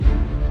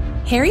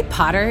Harry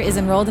Potter is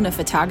enrolled in a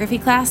photography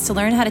class to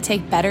learn how to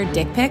take better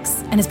dick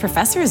pics, and his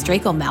professor is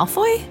Draco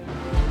Malfoy?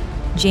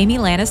 Jaime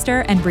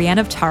Lannister and Brienne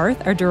of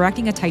Tarth are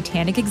directing a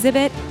Titanic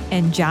exhibit,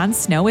 and Jon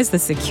Snow is the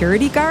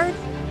security guard?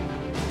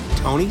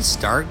 Tony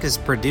Stark is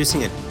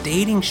producing a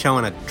dating show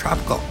on a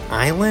tropical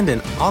island,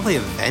 and all the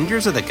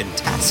Avengers are the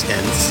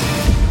contestants.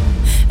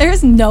 There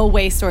is no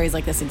way stories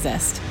like this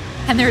exist.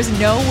 And there's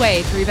no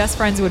way three best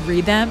friends would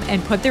read them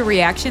and put their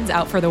reactions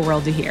out for the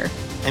world to hear.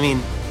 I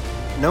mean,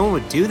 no one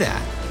would do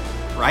that,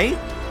 right?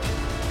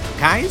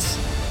 Guys?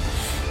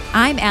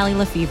 I'm Allie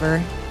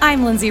Lefevre.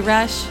 I'm Lindsay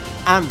Rush.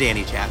 I'm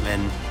Danny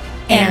Chapman.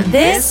 And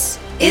this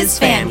is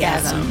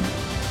Fangasm.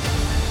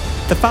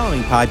 The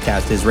following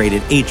podcast is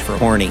rated H for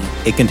horny.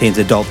 It contains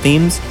adult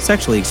themes,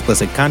 sexually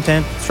explicit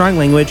content, strong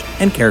language,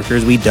 and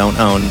characters we don't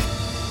own.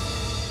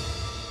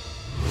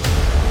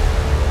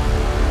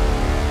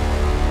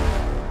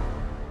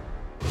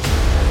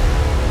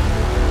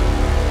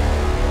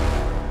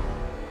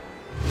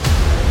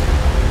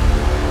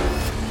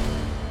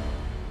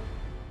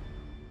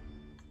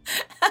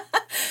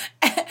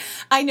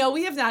 I know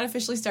we have not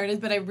officially started,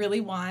 but I really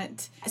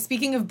want,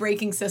 speaking of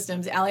breaking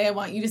systems, Allie, I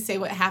want you to say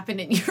what happened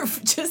in your,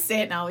 just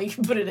say it now, we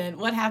can put it in.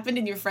 What happened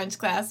in your French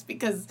class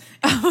because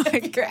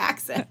of your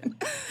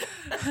accent?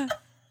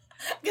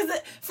 Because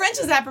French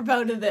is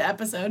apropos to the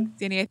episode.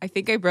 Danny, I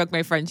think I broke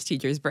my French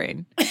teacher's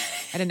brain.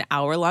 At an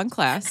hour-long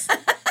class,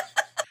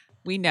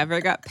 we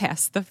never got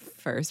past the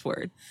first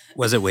word.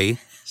 Was it we?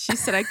 She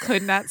said I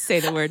could not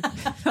say the word.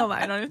 Hold on,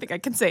 I don't even think I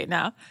can say it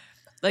now.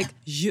 Like,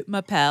 je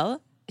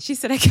m'appelle. She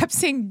said I kept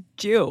saying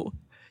Jew.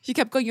 She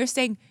kept going, you're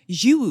saying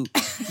Jew.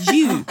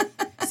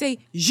 Say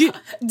je.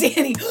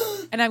 Danny.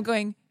 And I'm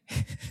going,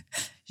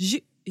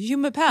 je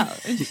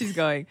m'appelle. And she's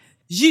going,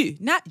 je,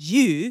 not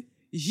you.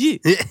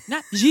 Je,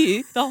 not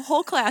you. The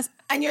whole class.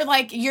 And you're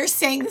like, you're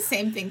saying the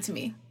same thing to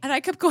me. And I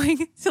kept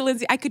going to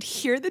Lindsay. I could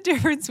hear the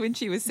difference when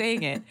she was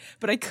saying it,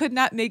 but I could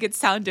not make it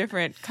sound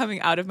different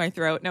coming out of my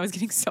throat. And I was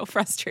getting so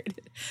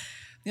frustrated.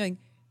 Going,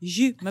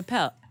 je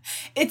m'appelle.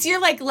 It's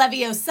your like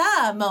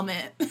Leviosa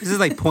moment. This is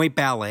like point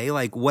ballet.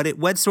 Like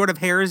what sort of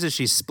hairs is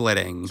she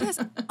splitting? Yes.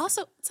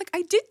 Also, it's like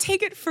I did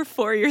take it for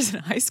 4 years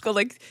in high school.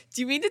 Like, do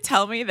you mean to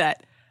tell me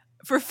that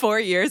for 4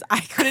 years I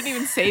couldn't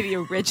even say the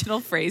original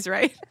phrase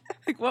right?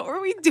 Like, what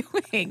were we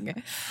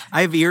doing?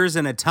 I have ears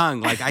and a tongue.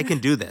 Like, I can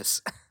do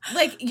this.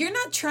 Like, you're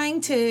not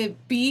trying to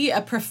be a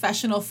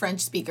professional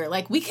French speaker.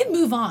 Like, we can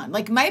move on.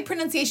 Like, my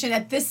pronunciation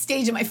at this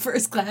stage of my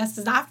first class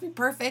is not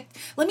perfect.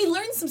 Let me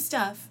learn some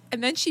stuff.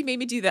 And then she made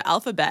me do the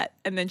alphabet.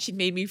 And then she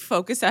made me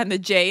focus on the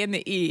J and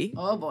the E.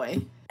 Oh,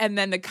 boy. And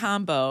then the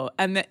combo.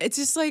 And it's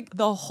just like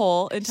the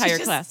whole entire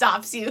she class.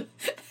 Stops you.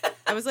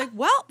 I was like,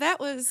 well,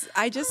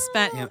 I just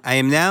spent. I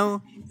am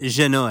now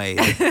genoid.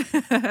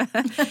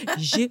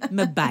 Je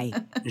me bye.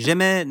 Je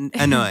me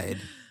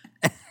annoyed.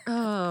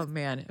 Oh,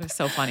 man. It was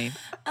so funny.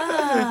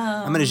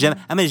 Oh. I'm gonna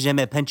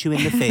je punch you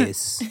in the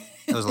face.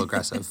 That was a little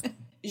aggressive.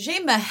 Je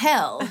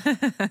m'appelle.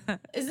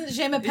 Isn't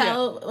je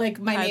m'appelle like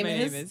my name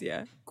is?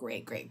 Yeah.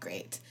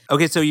 Great.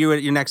 Okay, so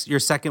your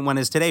second one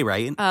is today,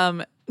 right?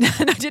 And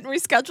I didn't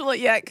reschedule it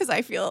yet because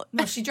I feel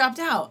No, she dropped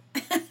out.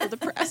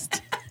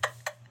 depressed.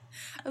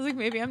 I was like,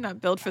 maybe I'm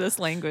not built for this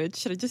language.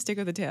 Should I just stick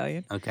with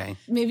Italian? Okay.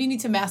 Maybe you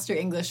need to master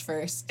English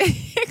first.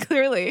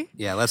 Clearly.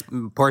 Yeah, let's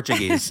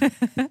Portuguese.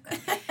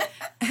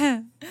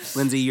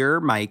 Lindsay,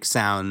 your mic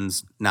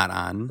sounds not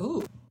on.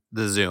 Ooh.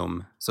 The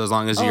Zoom. So as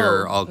long as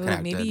you're all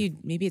connected.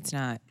 Maybe it's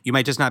not. You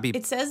might just not be.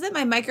 It says that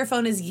my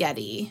microphone is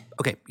Yeti.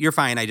 Okay, you're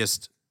fine.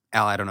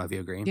 Al, I don't know if you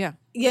agree. Yeah.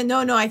 Yeah,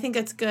 no, I think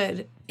that's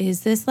good.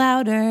 Is this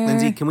louder?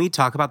 Lindsay, can we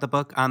talk about the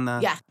book on the...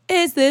 Yeah.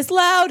 Is this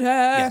louder?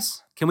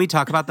 Yes. Can we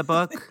talk about the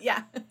book?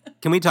 Yeah.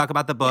 Can we talk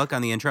about the book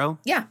on the intro?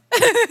 Yeah.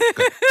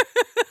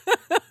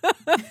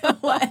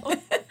 What?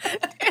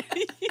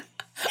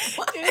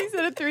 Danny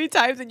said it 3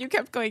 times and you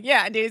kept going,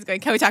 yeah. And Danny's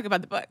going, can we talk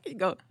about the book? You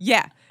go,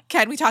 yeah.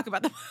 Can we talk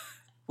about the book?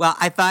 Well,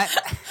 I thought...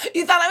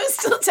 You thought I was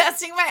still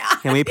testing my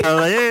eyes? Can we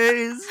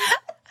please?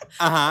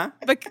 Uh-huh.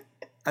 But...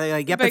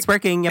 Like, yep, it's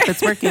working. Yep,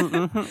 it's working.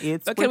 Mm-hmm,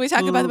 it's But can we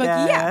talk about the book?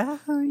 Yeah.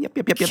 Yep.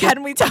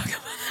 Can we talk about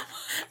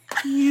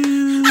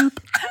the book?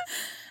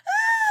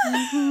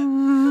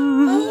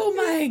 Oh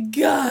my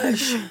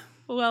gosh.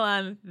 Well,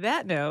 on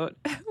that note,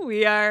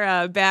 we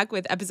are back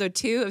with episode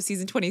 2 of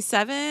season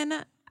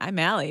 27. I'm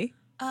Allie.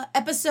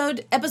 Episode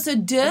 2.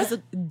 Episode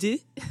deux.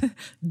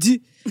 Deux.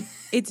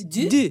 It's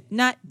deux,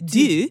 not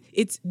deux.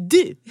 It's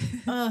deux.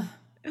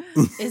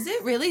 Is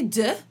it really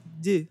deux?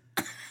 Deux.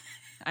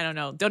 I don't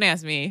know. Don't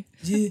ask me.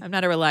 I'm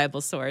not a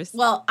reliable source.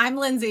 Well, I'm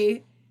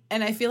Lindsay,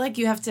 and I feel like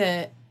you have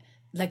to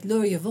like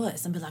lower your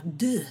voice and be like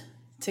deux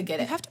to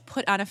get it. You have to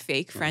put on a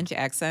fake French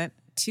accent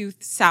to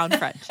sound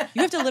French.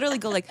 You have to literally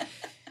go like,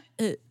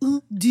 un,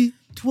 deux,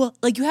 trois.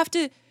 Like you have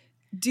to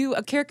do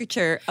a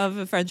caricature of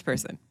a French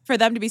person for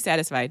them to be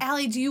satisfied.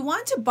 Allie, do you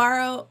want to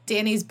borrow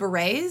Danny's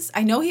berets?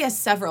 I know he has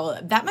several.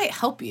 That might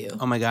help you.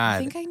 Oh my God. I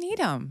think I need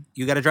them.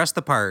 You got to dress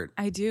the part.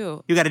 I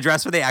do. You got to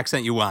dress for the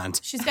accent you want.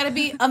 She's got to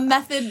be a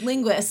method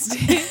linguist.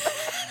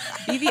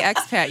 Be the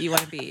expat you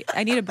want to be.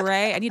 I need a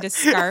beret. I need a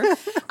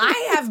scarf.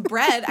 I have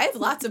bread. I have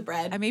lots of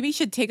bread. I maybe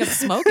should take up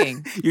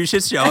smoking. You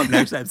should show up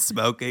next time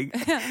smoking.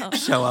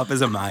 Show up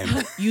as a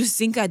mime. You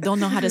think I don't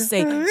know how to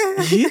say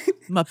je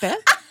m'appelle?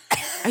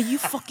 Are you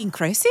fucking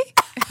crazy?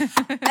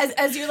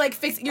 As you're like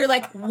fixing, you're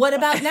like, what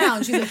about now?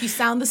 And she's like, you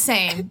sound the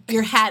same.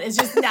 Your hat is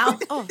just now.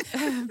 Oh.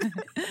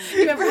 You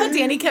remember how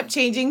Danny kept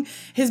changing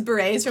his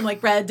berets from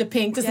like red to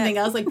pink to something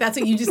else? Like that's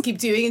what you just keep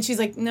doing. And she's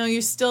like, no, you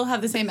still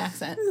have the same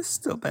accent. It's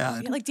still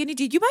bad. Like, Danny,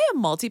 did you buy a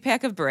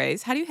multi-pack of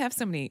berets? How do you have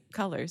so many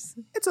colors?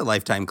 It's a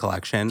lifetime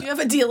collection. Do you have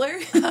a dealer?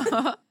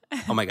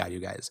 Oh my God, you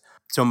guys.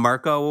 So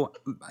Marco,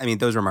 I mean,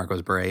 those were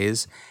Marco's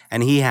berets.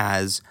 And he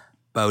has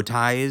bow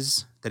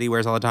ties that he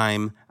wears all the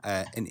time,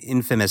 an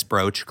infamous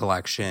brooch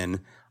collection,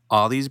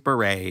 all these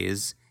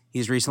berets.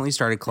 He's recently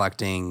started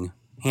collecting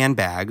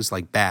handbags,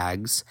 like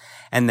bags.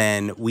 And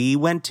then we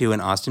went to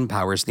an Austin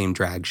Powers themed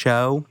drag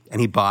show,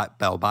 and he bought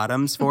bell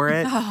bottoms for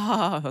it.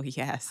 Oh,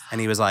 yes. And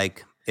he was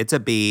like, it's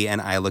a B,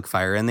 and I look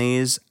fire in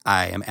these.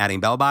 I am adding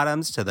bell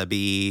bottoms to the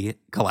B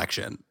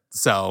collection.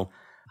 So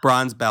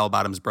bronze bell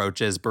bottoms,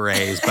 brooches,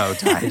 berets, bow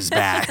ties,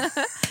 bags,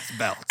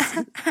 belts.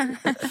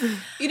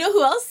 You know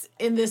who else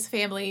in this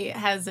family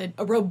has a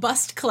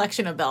robust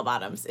collection of bell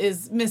bottoms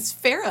is Miss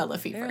Farrah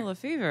Lefevre. Farrah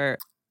Lefevre.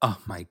 Oh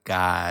my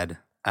God.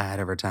 Ahead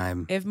of her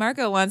time. If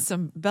Marco wants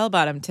some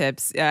bell-bottom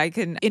tips, I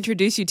can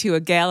introduce you to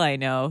a gal I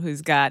know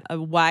who's got a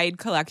wide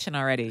collection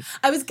already.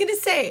 I was going to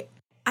say,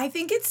 I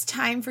think it's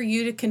time for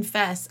you to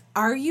confess,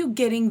 are you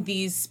getting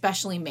these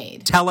specially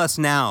made? Tell us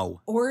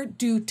now. Or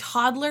do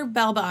toddler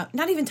bell-bottoms,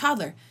 not even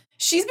toddler,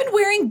 she's been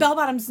wearing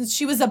bell-bottoms since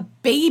she was a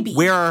baby.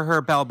 Where are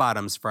her bell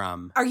bottoms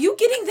from? Are you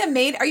getting them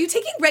made? Are you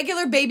taking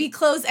regular baby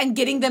clothes and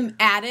getting them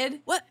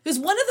added? What? Because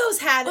one of those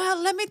had...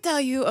 Well, let me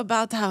tell you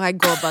about how I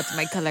go about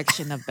my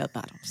collection of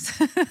bell-bottoms.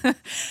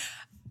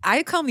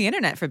 I comb the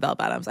internet for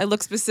bell-bottoms. I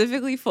look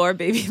specifically for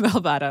baby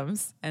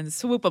bell-bottoms and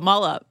swoop them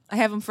all up. I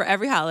have them for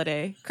every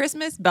holiday.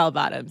 Christmas,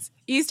 bell-bottoms.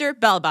 Easter,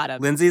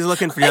 bell-bottoms. Lindsay's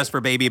looking for just for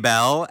baby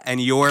bell,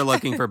 and you're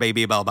looking for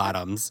baby bell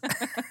bottoms.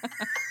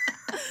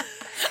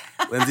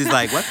 Lindsay's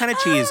like, what kind of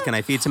cheese can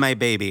I feed to my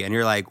baby? And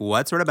you're like,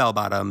 what sort of bell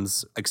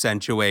bottoms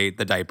accentuate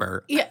the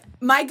diaper? Yeah,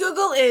 my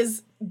Google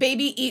is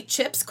baby eat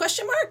chips, ?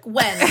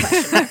 When?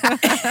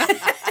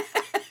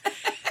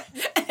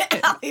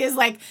 Allie is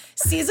like,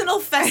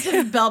 seasonal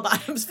festive bell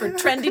bottoms for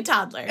trendy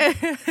toddler.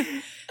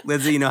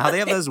 Lindsay, you know how they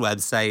have those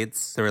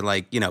websites? They're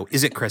like,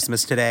 is it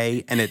Christmas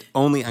today? And it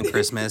only on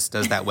Christmas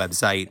does that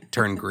website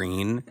turn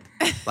green.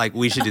 Like,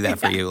 we should do that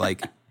for you.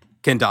 Like,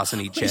 can Dawson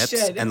eat chips?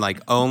 should. And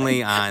like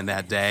only on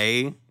that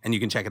day, and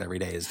you can check it every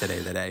day, is today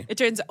the day. It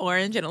turns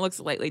orange and it looks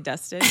lightly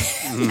dusted.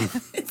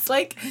 It's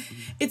like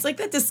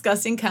that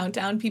disgusting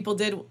countdown people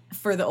did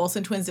for the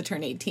Olsen twins to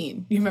turn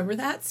 18. You remember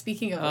that?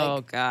 Speaking of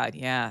Oh, God,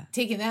 yeah.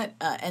 taking that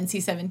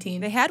NC-17.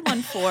 They had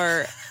one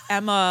for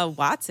Emma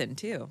Watson,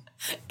 too.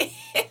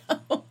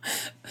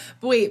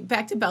 Wait,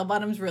 back to bell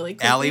bottoms really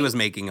quickly. Allie was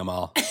making them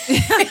all.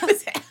 It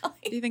was Allie.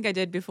 What do you think I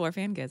did before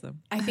Fangasm?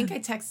 I think I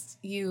texted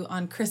you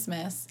on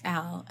Christmas,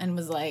 Al, and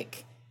was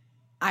like,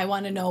 I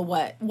want to know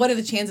what are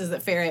the chances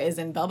that Farrah is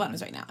in bell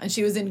bottoms right now? And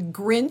she was in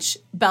Grinch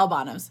bell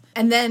bottoms.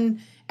 And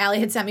then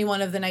Allie had sent me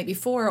one of the night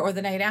before or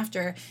the night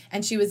after,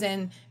 and she was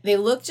in, they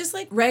look just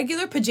like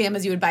regular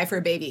pajamas you would buy for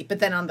a baby, but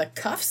then on the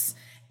cuffs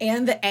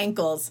and the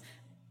ankles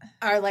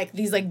are like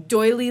these like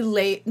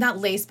doily not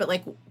lace, but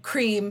like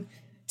cream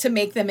to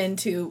make them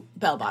into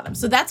bell bottoms.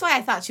 So that's why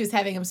I thought she was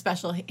having them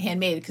special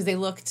handmade, because they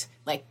looked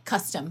like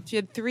custom. She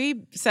had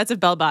 3 sets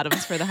of bell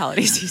bottoms for the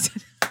holiday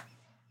season.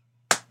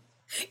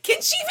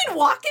 Can she even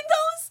walk in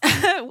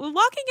those? Well,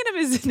 walking in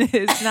them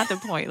is not the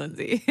point,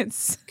 Lindsay.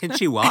 Can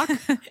she walk?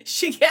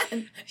 She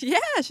can. Yeah,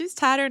 she's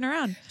tottering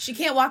around. She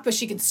can't walk, but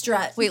she can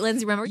strut. Wait,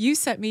 Lindsay, remember you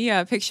sent me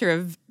a picture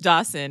of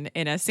Dawson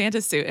in a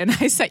Santa suit, and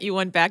I sent you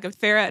one back of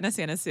Farrah in a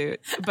Santa suit,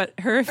 but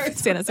her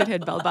Santa suit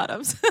had bell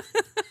bottoms.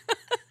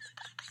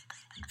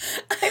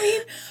 I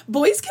mean,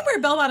 boys can wear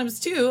bell bottoms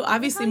too.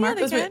 Obviously, Oh, yeah,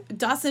 Marco's they with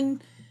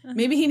Dawson.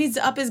 Maybe he needs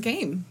to up his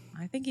game.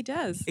 I think he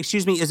does.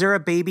 Excuse me, is there a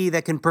baby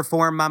that can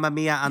perform Mamma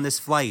Mia on this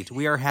flight?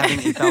 We are having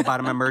a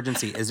bell-bottom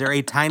emergency. Is there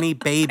a tiny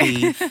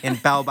baby in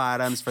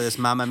bell-bottoms for this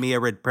Mamma Mia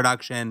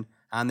production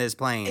on this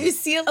plane? You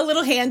see a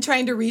little hand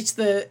trying to reach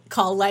the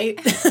call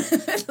light,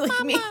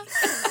 like me.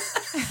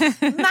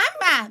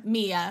 Mama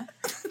Mia.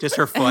 Just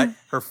her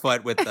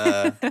foot with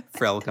the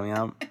frill coming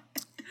out.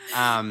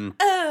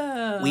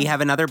 We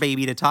have another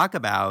baby to talk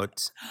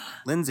about.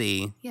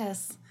 Lindsay,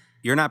 Yes.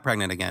 you're not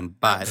pregnant again,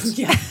 but...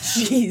 Yeah.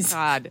 Jeez.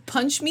 God.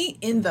 Punch me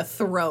in the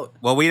throat.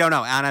 Well, we don't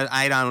know. Anna,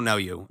 I don't know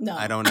you. No.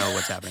 I don't know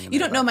what's happening. You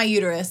don't know my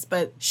uterus,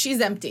 but she's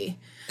empty.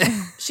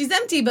 She's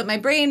empty, but my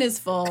brain is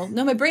full.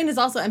 No, my brain is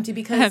also empty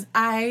because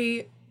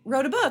I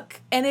wrote a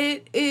book, and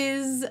it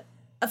is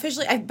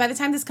officially, by the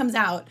time this comes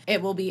out,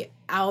 it will be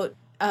out,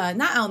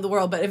 not out in the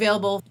world, but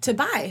available to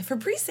buy for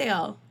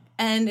pre-sale.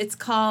 And it's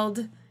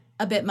called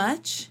A Bit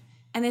Much,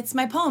 and it's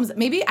my poems.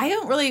 Maybe I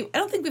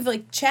don't think we've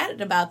like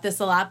chatted about this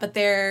a lot, but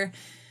they're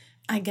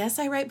I guess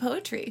I write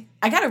poetry.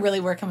 I got to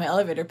really work on my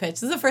elevator pitch.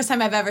 This is the first time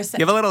I've ever said.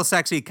 Give a little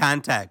sexy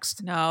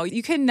context. No,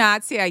 you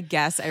cannot say, I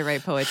guess I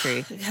write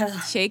poetry.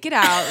 Shake it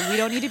out. We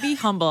don't need to be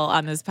humble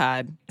on this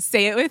pod.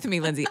 Say it with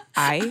me, Lindsay.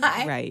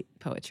 I write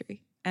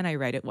poetry, and I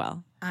write it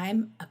well.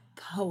 I'm a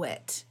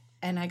poet,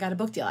 and I got a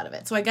book deal out of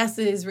it. So I guess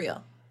it is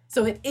real.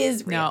 So it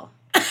is real. No.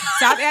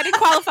 Stop adding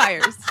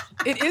qualifiers.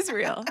 It is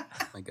real.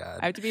 Oh my God.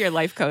 I have to be your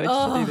life coach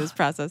through this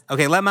process.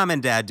 Okay, let mom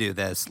and dad do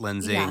this,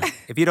 Lindsay. Yeah.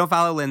 If you don't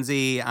follow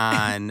Lindsay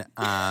on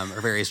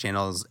her various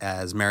channels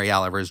as Mary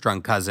Oliver's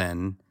drunk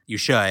cousin, you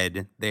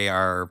should. They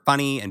are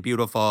funny and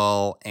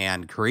beautiful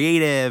and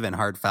creative and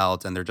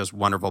heartfelt, and they're just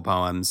wonderful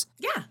poems.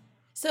 Yeah.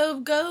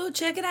 So go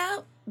check it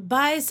out.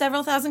 Buy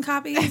several thousand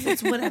copies.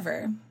 It's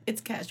whatever.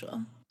 It's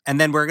casual. And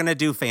then we're going to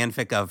do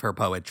fanfic of her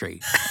poetry.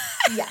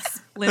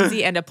 Yes.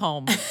 Lindsay and a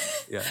poem.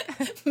 Yeah.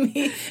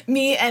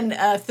 Me and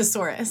a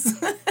thesaurus.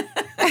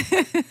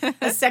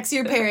 A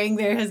sexier pairing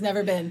there has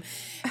never been.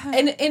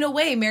 And in a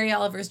way, Mary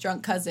Oliver's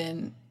drunk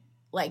cousin,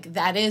 like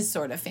that is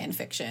sort of fan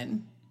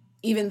fiction,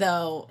 even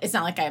though it's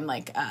not like I'm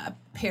like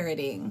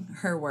parroting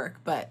her work.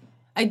 But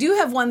I do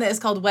have one that is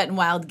called Wet and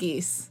Wild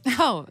Geese,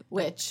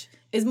 which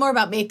is more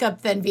about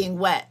makeup than being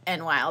wet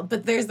and wild.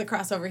 But there's the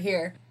crossover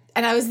here.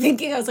 And I was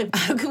thinking, I was like,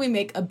 how can we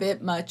make a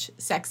bit much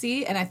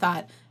sexy? And I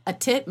thought, a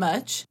tit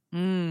much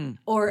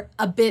or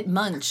a bit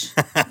munch.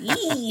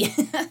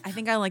 I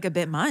think I like a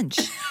bit munch.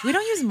 We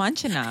don't use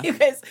munch enough. You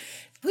guys,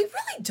 we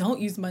really don't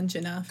use munch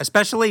enough.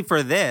 Especially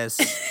for this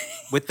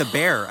with the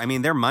bear. I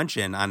mean, they're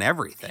munching on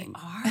everything.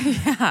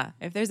 Yeah.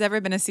 If there's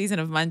ever been a season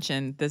of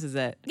munchin', this is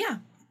it. Yeah.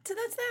 So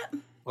that's that.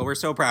 Well, we're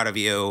so proud of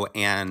you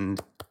and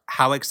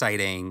how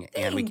exciting. Thanks.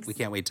 And we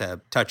can't wait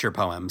to touch your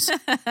poems.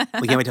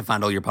 We can't wait to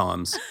fondle your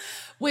poems.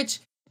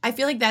 Which I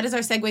feel like that is our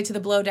segue to the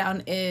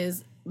blowdown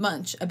is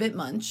munch, a bit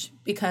munch,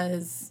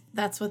 because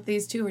that's what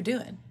these two are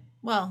doing.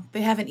 Well,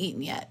 they haven't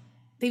eaten yet.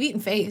 They've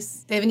eaten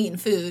face. They haven't eaten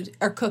food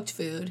or cooked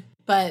food,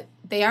 but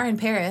they are in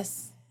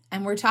Paris,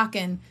 and we're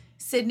talking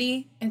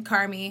Sydney and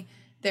Carmi.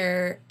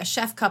 They're a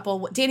chef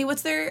couple. Danny,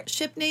 what's their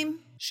ship name?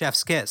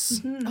 Chef's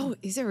kiss. Mm-hmm. Oh,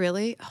 is it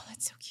really? Oh,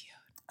 that's so cute.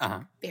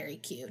 Uh-huh. Very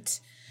cute.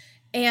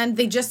 And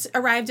they just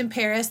arrived in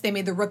Paris. They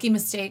made the rookie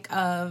mistake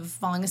of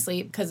falling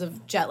asleep because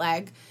of jet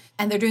lag,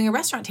 and they're doing a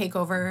restaurant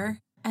takeover,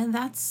 and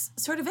that's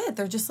sort of it.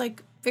 They're just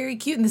like very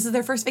cute, and this is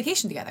their first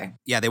vacation together.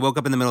 Yeah, they woke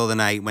up in the middle of the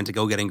night, went to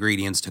go get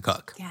ingredients to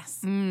cook. Yes.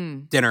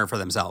 Dinner for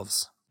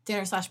themselves.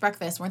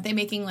 Dinner/breakfast. Weren't they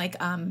making like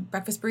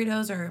breakfast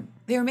burritos, or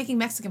they were making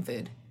Mexican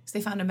food because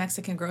they found a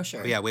Mexican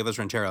grocer? Oh, yeah, huevos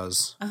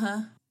rancheros.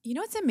 Uh-huh. You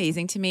know what's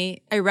amazing to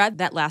me? I read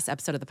that last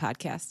episode of the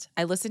podcast.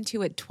 I listened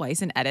to it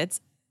twice in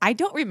edits. I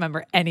don't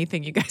remember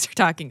anything you guys are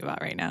talking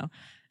about right now,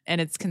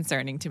 and it's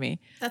concerning to me.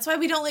 That's why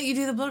we don't let you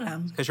do the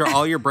blowdown. Because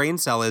all your brain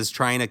cell is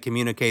trying to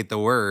communicate the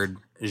word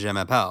je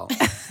m'appelle.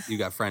 You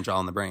got French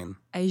all in the brain.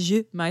 I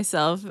je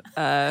myself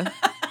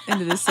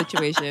into this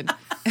situation.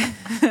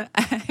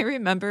 I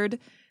remembered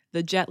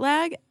the jet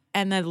lag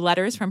and the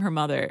letters from her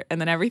mother,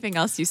 and then everything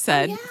else you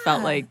said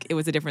felt like it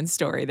was a different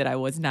story that I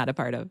was not a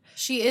part of.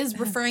 She is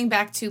referring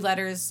back to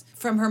letters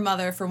from her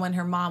mother from when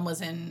her mom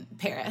was in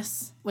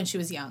Paris when she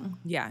was young.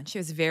 Yeah, she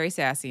was very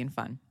sassy and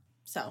fun.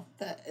 So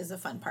that is a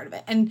fun part of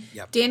it. And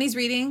Danny's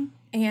reading,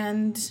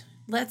 and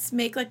let's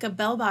make like a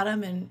bell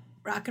bottom and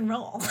rock and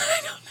roll.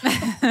 I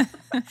don't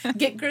know.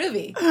 Get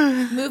groovy.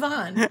 Move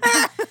on.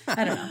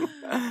 I don't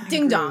know.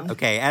 Ding dong.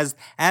 Okay,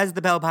 as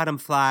the bell bottom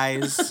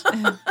flies.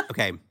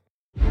 Okay.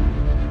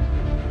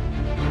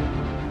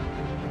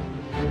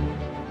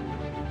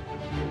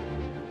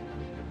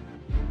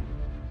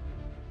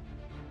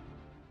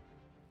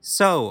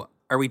 So,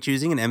 are we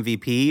choosing an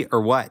MVP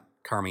or what?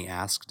 Carmi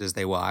asked as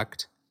they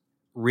walked.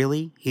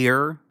 Really?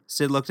 Here?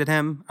 Sid looked at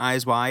him,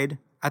 eyes wide.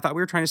 I thought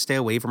we were trying to stay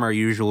away from our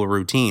usual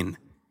routine.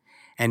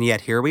 And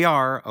yet here we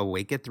are,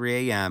 awake at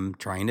 3 a.m.,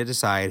 trying to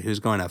decide who's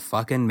going to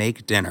fucking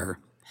make dinner.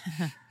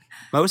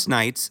 Most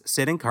nights,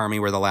 Sid and Carmi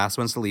were the last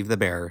ones to leave the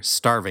bear,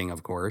 starving,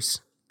 of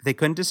course. If they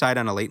couldn't decide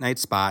on a late-night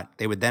spot,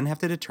 they would then have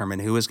to determine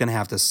who was going to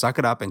have to suck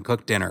it up and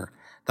cook dinner.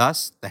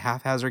 Thus, the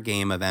haphazard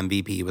game of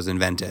MVP was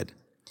invented.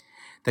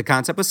 The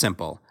concept was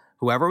simple.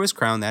 Whoever was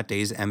crowned that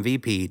day's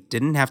MVP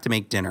didn't have to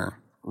make dinner.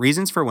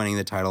 Reasons for winning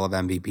the title of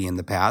MVP in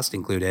the past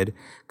included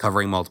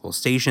covering multiple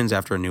stations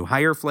after a new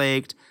hire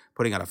flaked,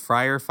 putting out a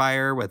fryer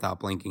fire without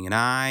blinking an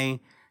eye,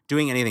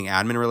 doing anything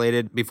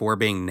admin-related before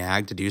being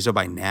nagged to do so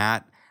by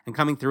Nat, and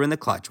coming through in the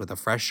clutch with a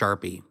fresh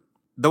Sharpie.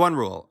 The one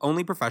rule,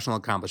 only professional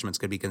accomplishments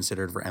could be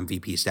considered for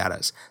MVP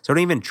status, so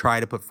don't even try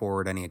to put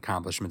forward any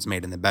accomplishments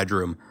made in the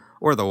bedroom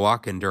or the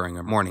walk-in during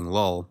a morning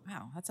lull.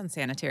 Wow, that's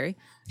unsanitary.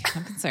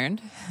 I'm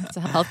concerned. It's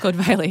a health code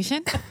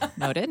violation.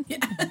 Noted.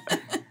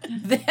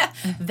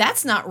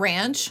 That's not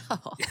ranch.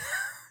 Oh.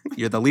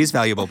 You're the least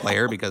valuable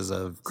player because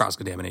of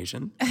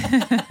cross-contamination.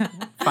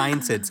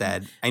 Fine, Sid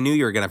said. I knew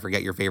you were going to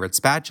forget your favorite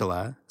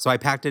spatula, so I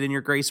packed it in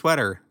your gray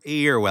sweater.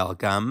 You're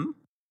welcome.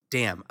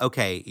 Damn,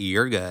 okay,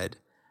 you're good.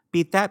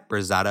 Beat that,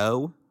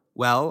 Brizzato.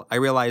 Well, I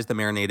realized the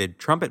marinated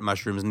trumpet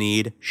mushrooms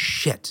need,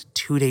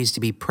 2 days to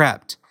be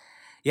prepped.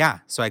 Yeah,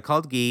 so I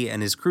called Guy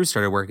and his crew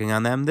started working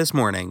on them this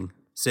morning.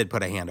 Sid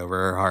put a hand over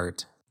her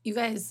heart. You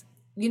guys,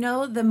 you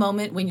know the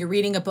moment when you're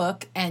reading a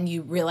book and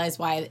you realize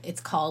why it's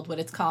called what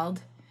it's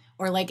called?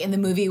 Or like in the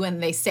movie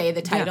when they say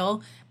the title?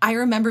 Yeah. I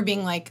remember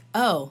being like,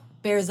 oh,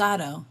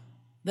 Bearzado,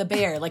 the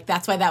bear. Like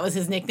that's why that was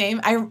his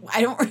nickname. I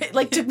don't,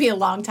 like took me a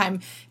long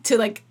time to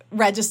like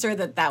register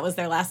that was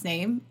their last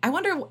name. I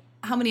wonder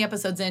how many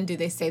episodes in do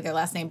they say their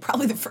last name?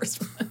 Probably the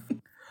first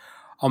one.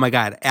 Oh my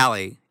God,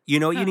 Allie, you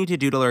know what you need to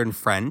do to learn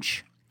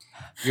French?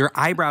 Your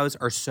eyebrows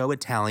are so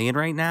Italian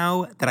right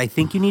now that I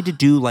think you need to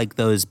do like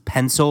those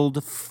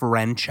penciled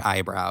French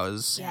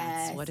eyebrows.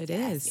 Yes, that's what it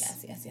is.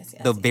 Yes.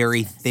 The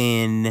very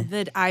thin.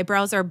 The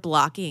eyebrows are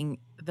blocking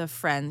the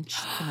French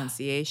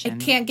pronunciation. It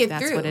can't get through.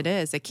 That's what it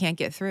is. It can't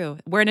get through.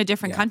 We're in a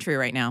different country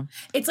right now.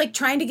 It's like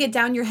trying to get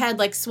down your head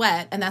like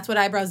sweat, and that's what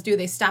eyebrows do.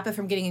 They stop it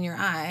from getting in your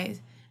eyes.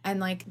 And,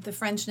 like, the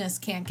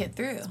Frenchness can't get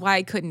through. That's why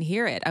I couldn't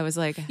hear it. I was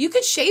like... You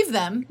could shave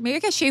them. Maybe I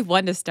could shave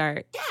one to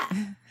start.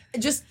 Yeah.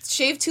 Just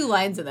shave 2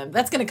 lines of them.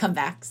 That's going to come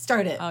back.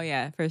 Start it. Oh,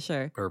 yeah, for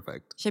sure.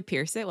 Perfect. Should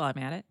pierce it while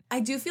I'm at it. I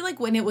do feel like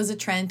when it was a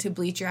trend to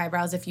bleach your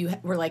eyebrows, if you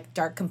were, like,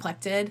 dark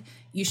complected,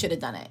 you should have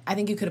done it. I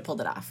think you could have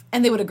pulled it off.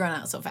 And they would have grown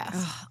out so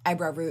fast.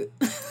 Eyebrow root.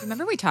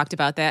 Remember we talked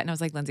about that? And I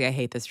was like, Lindsay, I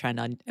hate this trend.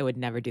 I would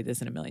never do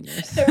this in a million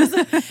years.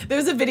 There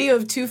was a video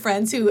of 2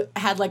 friends who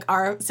had, like,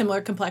 our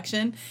similar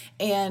complexion.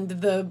 And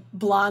the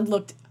blonde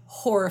looked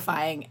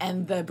horrifying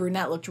and the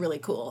brunette looked really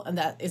cool, and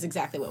that is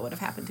exactly what would have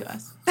happened to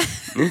us.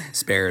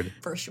 Spared.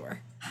 For sure.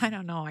 I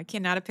don't know. I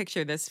cannot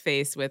picture this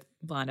face with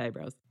blonde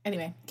eyebrows.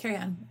 Anyway, carry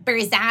on.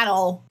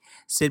 Bearzado.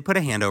 Sid put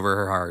a hand over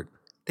her heart.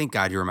 Thank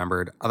God you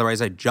remembered. Otherwise,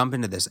 I'd jump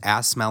into this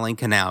ass-smelling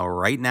canal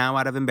right now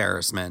out of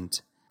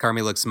embarrassment.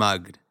 Carmi looked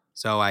smugged.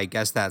 So I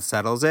guess that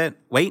settles it.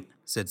 Wait,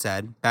 Sid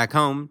said. Back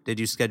home, did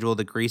you schedule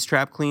the grease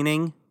trap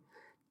cleaning?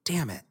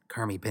 Damn it.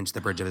 Carmi pinched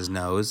the bridge of his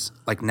nose.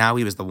 Like now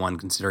he was the one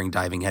considering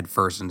diving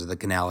headfirst into the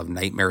canal of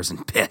nightmares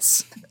and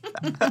piss.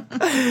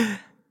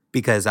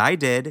 Because I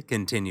did,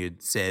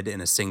 continued Sid in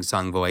a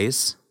sing-song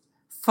voice.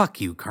 Fuck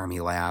you,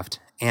 Carmi laughed.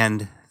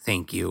 And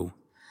thank you.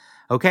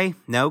 Okay,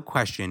 no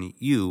question,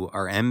 you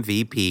are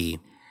MVP.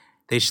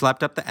 They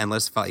schlepped up the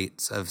endless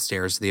flights of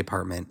stairs to the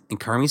apartment, and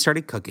Carmi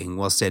started cooking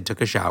while Sid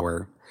took a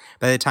shower.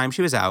 By the time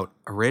she was out,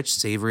 a rich,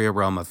 savory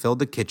aroma filled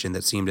the kitchen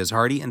that seemed as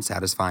hearty and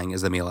satisfying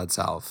as the meal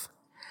itself.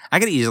 I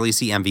could easily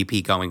see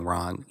MVP going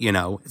wrong, you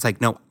know? It's like,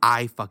 no,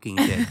 I fucking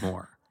did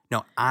more.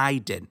 No, I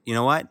did. You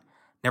know what?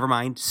 Never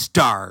mind.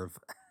 Starve.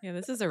 Yeah,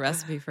 this is a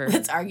recipe for...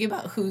 Let's argue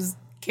about who's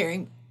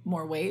carrying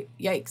more weight.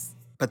 Yikes.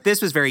 But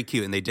this was very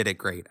cute, and they did it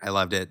great. I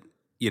loved it.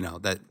 You know,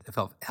 that it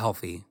felt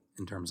healthy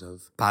in terms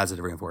of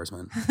positive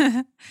reinforcement.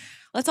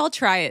 Let's all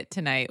try it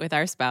tonight with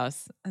our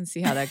spouse and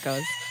see how that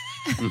goes.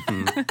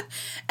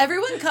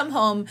 Everyone come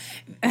home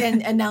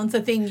and announce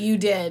a thing you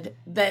did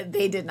that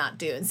they did not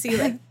do and see,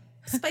 like,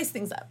 spice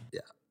things up.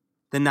 Yeah.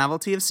 The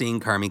novelty of seeing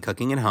Carmi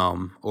cooking at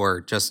home,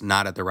 or just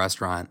not at the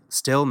restaurant,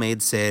 still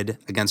made Sid,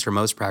 against her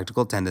most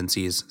practical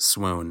tendencies,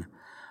 swoon.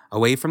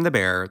 Away from the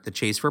bear, the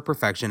chase for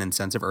perfection and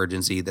sense of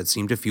urgency that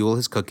seemed to fuel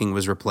his cooking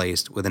was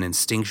replaced with an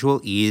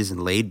instinctual ease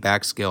and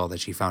laid-back skill that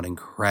she found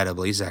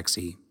incredibly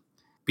sexy.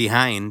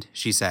 Behind,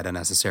 she said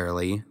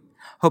unnecessarily,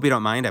 "Hope you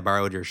don't mind I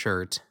borrowed your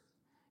shirt."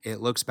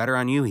 "It looks better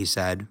on you," he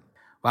said.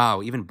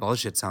 "Wow, even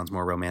bullshit sounds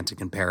more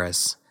romantic in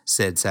Paris,"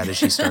 Sid said as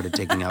she started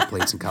taking out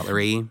plates and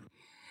cutlery.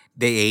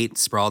 They ate,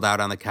 sprawled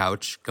out on the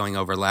couch, going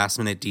over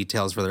last-minute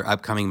details for their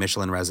upcoming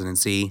Michelin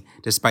residency,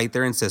 despite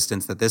their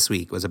insistence that this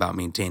week was about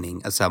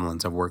maintaining a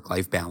semblance of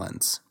work-life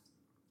balance.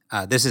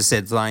 This is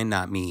Sid's line,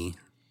 not me,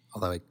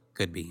 although it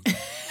could be.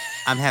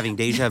 "I'm having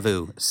deja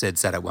vu," Sid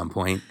said at one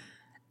point.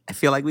 "I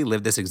feel like we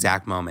lived this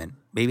exact moment.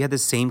 Maybe had the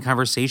same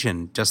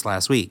conversation just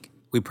last week.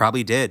 We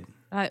probably did."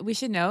 We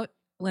should note,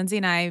 Lindsay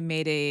and I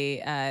made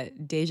a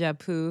deja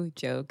vu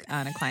joke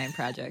on a client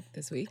project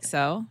this week,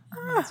 so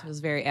this was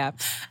very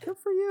apt. Good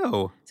for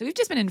you. So we've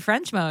just been in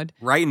French mode.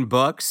 Writing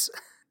books.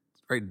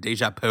 Right,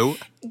 deja vu.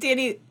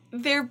 Danny,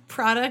 their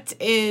product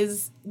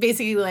is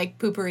basically like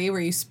poopery where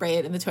you spray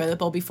it in the toilet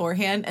bowl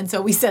beforehand. And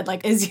so we said,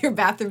 like, as your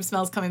bathroom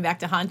smells coming back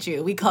to haunt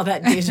you, we call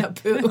that deja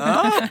vu.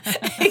 Oh.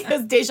 He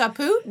goes, deja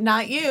vu,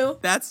 not you.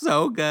 That's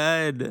so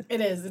good.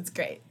 It is. It's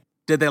great.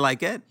 Did they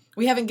like it?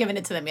 We haven't given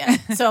it to them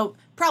yet. So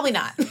probably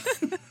not.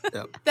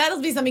 Yep.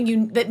 That'll be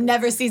something that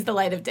never sees the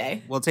light of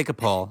day. We'll take a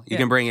poll. You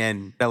can bring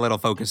in a little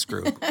focus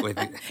group with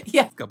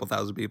Yeah. a couple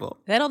thousand people.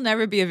 That'll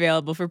never be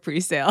available for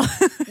pre-sale.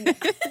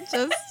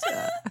 Just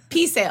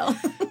P-sale.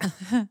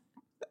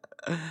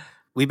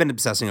 We've been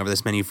obsessing over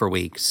this menu for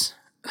weeks.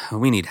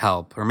 We need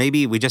help, or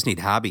maybe we just need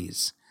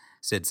hobbies,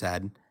 Sid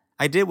said.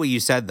 "I did what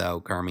you said,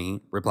 though,"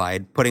 Carmi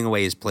replied, putting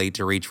away his plate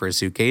to reach for his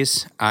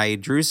suitcase. "I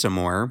drew some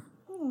more."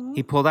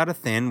 He pulled out a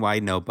thin,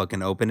 wide notebook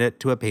and opened it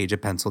to a page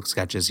of pencil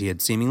sketches he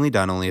had seemingly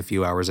done only a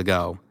few hours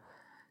ago.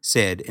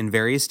 Sid, in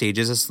various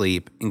stages of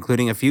sleep,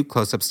 including a few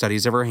close-up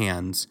studies of her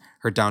hands,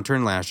 her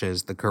downturned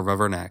lashes, the curve of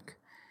her neck.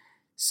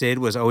 Sid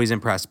was always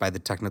impressed by the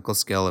technical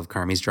skill of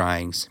Carmi's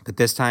drawings, but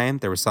this time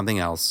there was something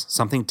else,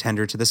 something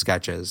tender to the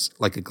sketches,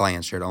 like a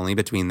glance shared only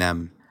between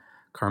them.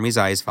 Carmi's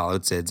eyes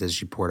followed Sid's as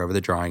she pored over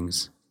the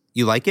drawings.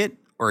 "You like it,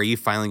 or are you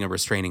filing a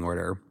restraining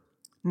order?"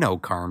 No,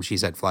 Carm, she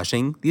said,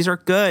 flushing. These are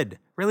good.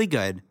 Really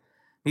good.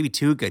 Maybe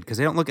too good, because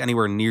they don't look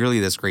anywhere nearly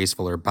this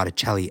graceful or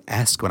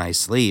Botticelli-esque when I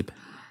sleep.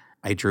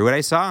 I drew what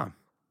I saw.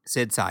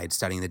 Sid sighed,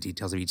 studying the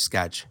details of each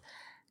sketch.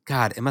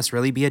 God, it must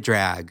really be a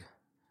drag.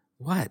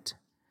 What?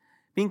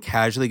 Being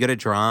casually good at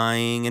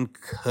drawing and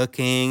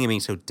cooking and being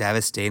so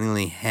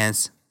devastatingly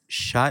handsome.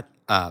 Shut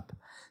up.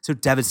 So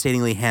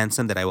devastatingly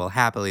handsome that I will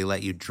happily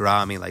let you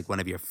draw me like one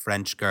of your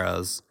French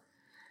girls.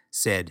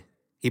 Sid.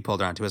 He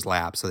pulled her onto his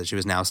lap so that she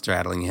was now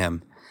straddling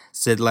him.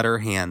 Sid let her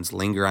hands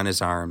linger on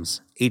his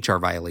arms. HR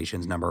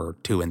violations number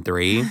 2 and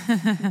 3.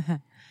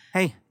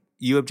 Hey,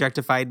 you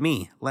objectified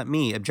me. Let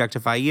me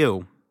objectify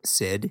you.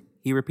 Sid,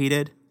 he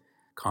repeated.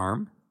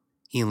 Carm?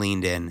 He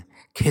leaned in,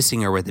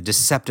 kissing her with a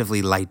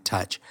deceptively light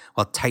touch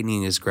while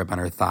tightening his grip on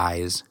her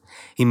thighs.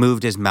 He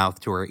moved his mouth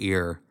to her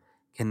ear.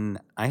 Can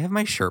I have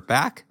my shirt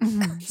back?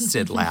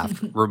 Sid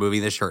laughed,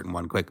 removing the shirt in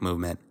one quick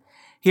movement.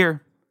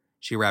 Here.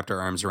 She wrapped her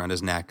arms around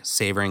his neck,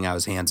 savoring how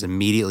his hands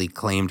immediately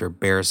claimed her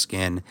bare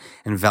skin,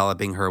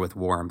 enveloping her with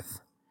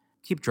warmth.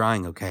 Keep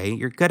drawing, okay?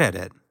 You're good at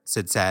it,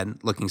 Sid said,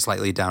 looking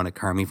slightly down at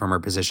Carmi from her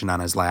position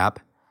on his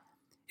lap.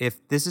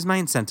 If this is my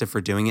incentive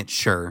for doing it,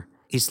 sure.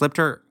 He slipped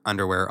her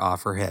underwear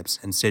off her hips,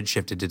 and Sid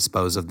shifted to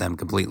dispose of them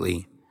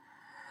completely.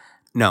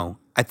 No,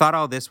 I thought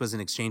all this was in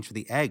exchange for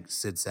the eggs,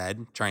 Sid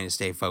said, trying to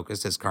stay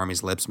focused as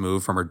Carmi's lips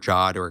moved from her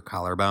jaw to her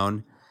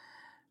collarbone.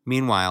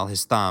 Meanwhile,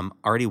 his thumb,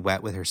 already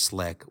wet with her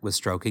slick, was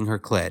stroking her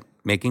clit,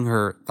 making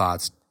her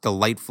thoughts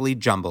delightfully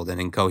jumbled and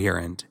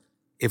incoherent.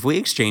 If we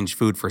exchanged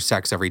food for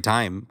sex every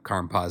time,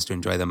 Carm paused to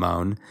enjoy the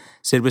moan.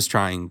 Sid was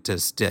trying to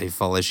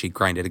stifle as she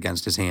grinded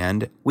against his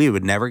hand. We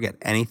would never get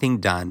anything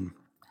done.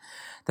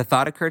 The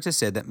thought occurred to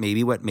Sid that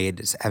maybe what made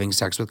having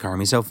sex with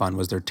Carmi so fun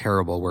was their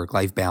terrible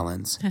work-life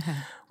balance.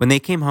 When they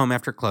came home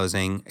after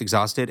closing,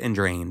 exhausted and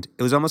drained,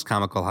 it was almost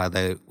comical how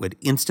they would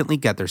instantly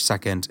get their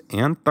second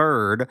and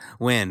third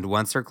wind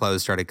once their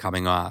clothes started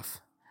coming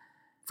off.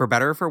 For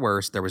better or for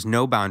worse, there was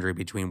no boundary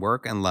between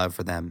work and love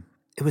for them.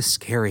 It was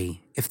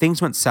scary. If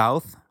things went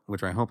south,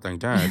 which I hope they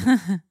did,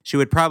 she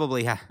would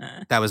probably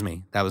that was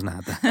me. That was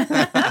not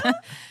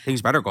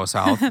things better go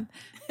south.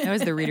 That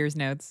was the reader's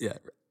notes. Yeah.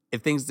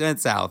 If things went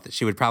south,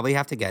 she would probably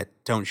have to get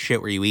 "Don't shit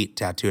where you eat"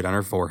 tattooed on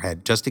her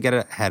forehead just to get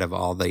ahead of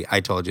all the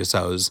 "I told you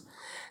so's."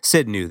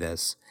 Sid knew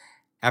this.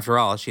 After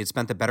all, she had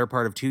spent the better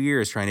part of 2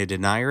 years trying to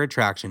deny her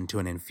attraction to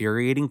an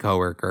infuriating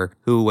coworker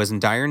who was in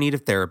dire need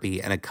of therapy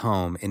and a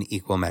comb in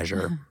equal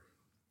measure.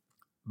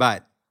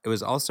 But it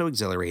was also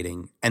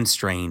exhilarating and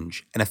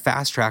strange and a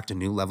fast track to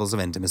new levels of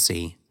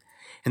intimacy.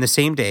 In the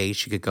same day,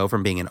 she could go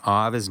from being in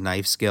awe of his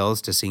knife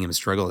skills to seeing him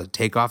struggle to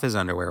take off his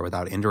underwear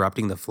without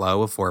interrupting the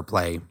flow of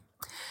foreplay.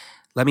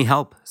 Let me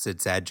help,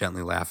 Sid said,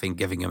 gently laughing,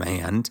 giving him a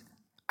hand.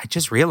 I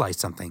just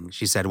realized something,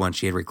 she said once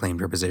she had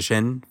reclaimed her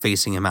position,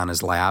 facing him on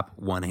his lap,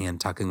 one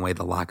hand tucking away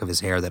the lock of his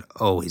hair that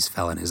always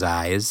fell in his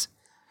eyes.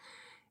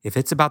 If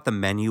it's about the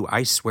menu,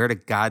 I swear to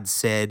God,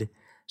 Sid.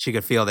 She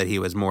could feel that he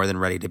was more than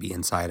ready to be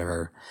inside of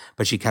her,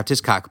 but she kept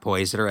his cock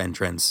poised at her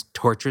entrance,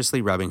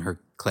 tortuously rubbing her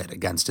clit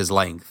against his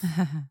length.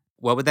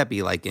 What would that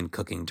be like in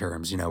cooking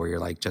terms, where you're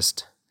like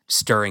just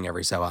stirring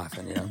every so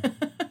often,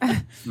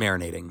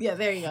 marinating. Yeah,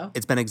 there you go.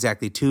 It's been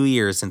exactly 2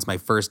 years since my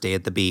first day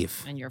at the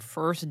beef. And your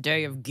first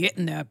day of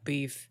getting that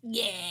beef.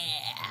 Yeah.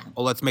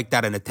 Oh, let's make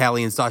that an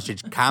Italian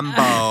sausage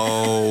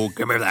combo.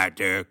 Come here, that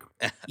dick.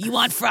 You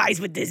want fries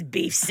with this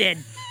beef, Sid?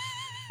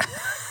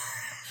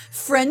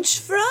 French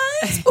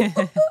fries?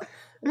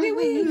 Oui,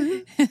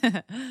 oui.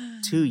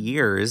 2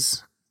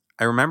 years.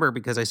 I remember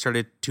because I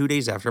started 2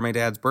 days after my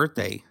dad's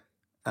birthday.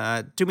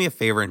 Do me a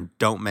favor and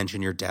don't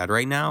mention your dad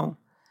right now.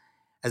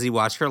 As he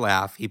watched her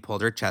laugh, he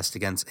pulled her chest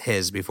against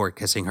his before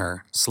kissing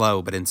her,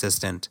 slow but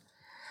insistent.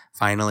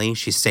 Finally,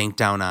 she sank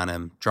down on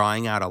him,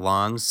 drawing out a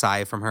long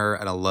sigh from her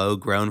and a low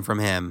groan from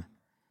him.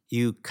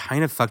 You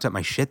kind of fucked up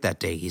my shit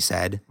that day, he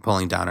said,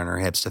 pulling down on her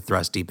hips to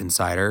thrust deep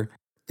inside her.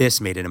 This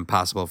made it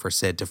impossible for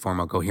Sid to form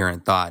a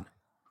coherent thought.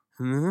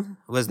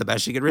 Was the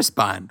best she could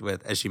respond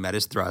with as she met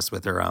his thrust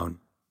with her own.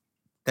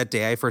 That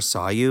day I first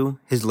saw you,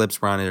 his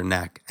lips were on her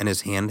neck, and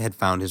his hand had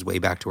found his way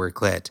back to her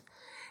clit.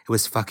 It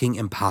was fucking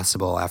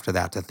impossible after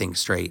that to think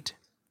straight.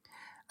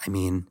 I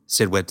mean,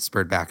 Sid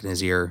whispered back in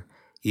his ear,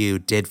 you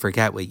did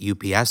forget what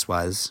UPS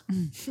was.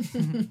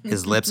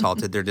 His lips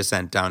halted their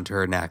descent down to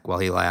her neck while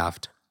he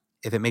laughed.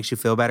 If it makes you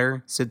feel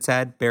better, Sid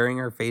said, burying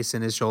her face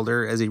in his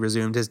shoulder as he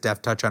resumed his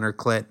deft touch on her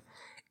clit.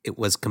 It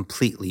was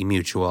completely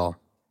mutual.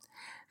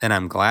 Then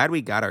I'm glad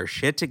we got our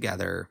shit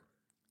together.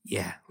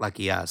 Yeah,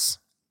 lucky us.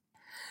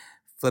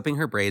 Flipping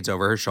her braids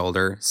over her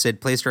shoulder, Sid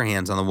placed her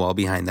hands on the wall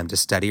behind them to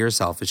steady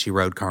herself as she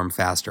rode Carm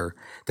faster,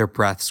 their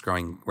breaths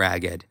growing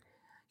ragged.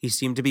 He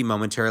seemed to be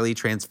momentarily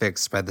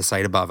transfixed by the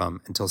sight above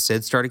him until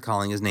Sid started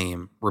calling his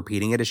name,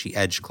 repeating it as she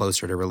edged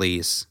closer to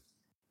release.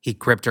 He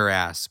gripped her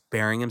ass,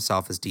 bearing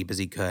himself as deep as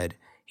he could,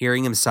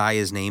 hearing him sigh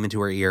his name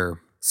into her ear.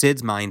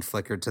 Sid's mind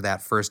flickered to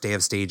that first day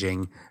of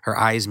staging, her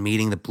eyes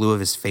meeting the blue of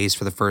his face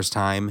for the first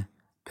time.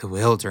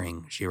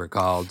 Bewildering, she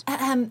recalled.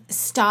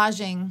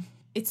 Staging.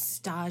 It's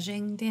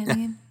staging,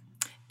 Danny.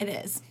 It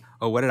is.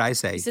 Oh, what did I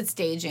say? You said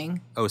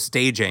staging. Oh,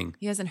 staging.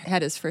 He hasn't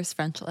had his first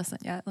French lesson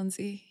yet,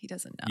 Lindsay. He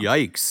doesn't know.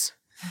 Yikes.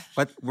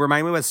 What?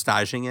 Remind me what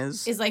staging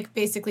is? Is like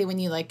basically when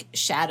you like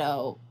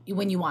shadow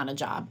when you want a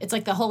job. It's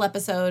like the whole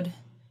episode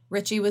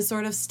Richie was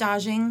sort of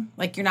staging.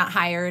 Like you're not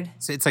hired.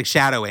 So it's like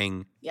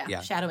shadowing.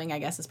 Yeah. Shadowing, I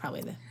guess, is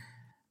probably the...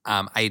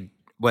 I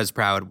was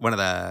proud. One of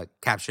the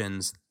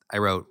captions I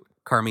wrote,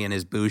 Carmi and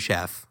his boo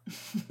chef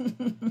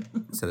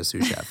instead of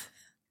sous chef.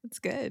 That's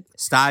good.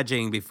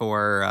 Staging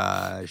before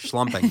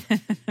schlumping.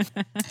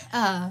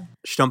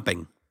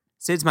 Stumping.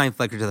 Sid's mind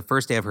flickered to the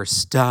first day of her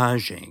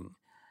staging.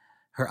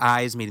 Her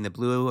eyes meeting the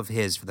blue of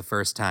his for the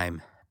first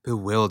time.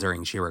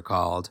 Bewildering, she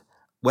recalled.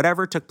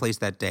 Whatever took place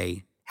that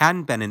day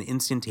hadn't been an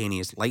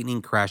instantaneous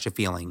lightning crash of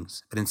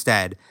feelings, but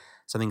instead,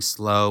 something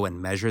slow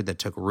and measured that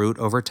took root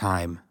over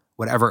time.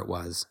 Whatever it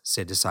was,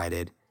 Sid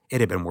decided, it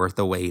had been worth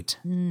the wait.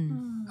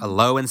 A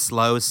low and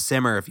slow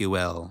simmer, if you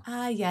will.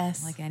 Ah,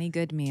 yes. Like any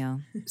good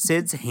meal.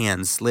 Sid's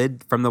hand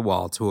slid from the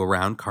wall to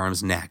around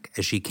Carm's neck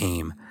as she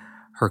came,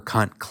 her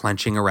cunt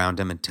clenching around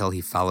him until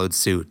he followed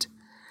suit.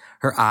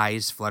 Her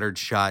eyes fluttered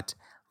shut,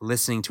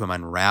 listening to him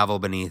unravel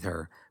beneath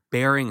her,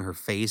 burying her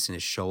face in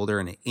his shoulder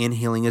and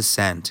inhaling his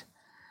scent.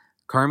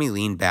 Carmi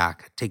leaned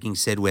back, taking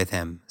Sid with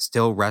him,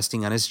 still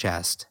resting on his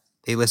chest.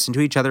 They listened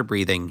to each other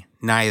breathing,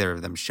 neither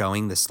of them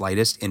showing the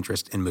slightest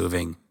interest in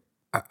moving.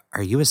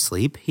 Are you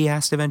asleep? He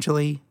asked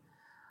eventually.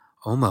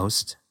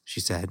 Almost, she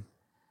said.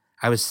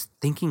 I was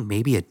thinking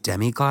maybe a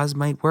demi-glace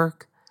might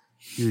work.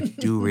 You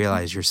do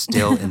realize you're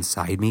still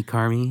inside me,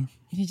 Carmi?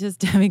 You just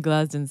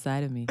demi-glazed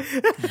inside of me.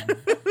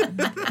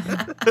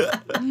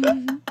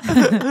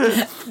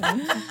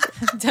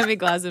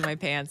 Demi-glaze in my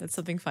pants. That's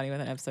something funny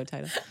with an episode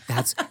title.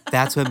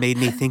 That's what made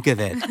me think of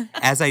it.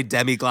 As I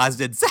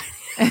demi-glazed inside.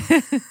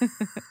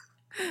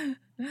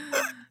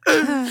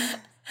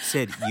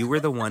 Sid, you were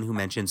the one who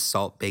mentioned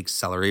salt-baked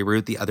celery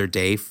root the other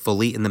day,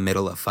 fully in the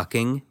middle of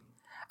fucking.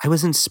 I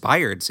was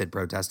inspired, Sid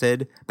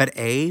protested. But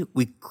A,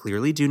 we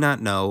clearly do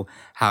not know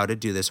how to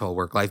do this whole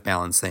work-life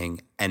balance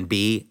thing. And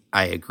B,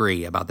 I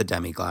agree about the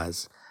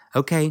demi-glace.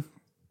 Okay,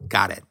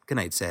 got it. Good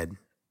night, Sid.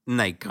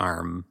 Night,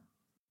 Carm.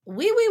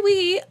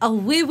 Wee.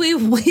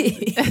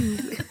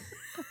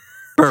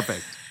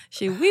 Perfect.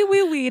 She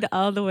weed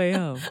all the way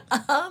home.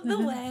 All the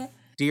way.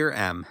 Dear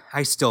M,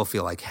 I still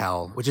feel like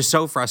hell, which is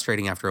so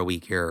frustrating after a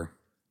week here.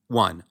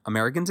 1,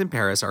 Americans in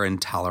Paris are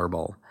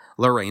intolerable.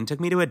 Lorraine took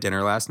me to a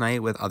dinner last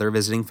night with other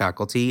visiting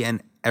faculty,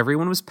 and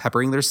everyone was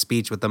peppering their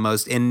speech with the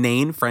most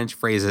inane French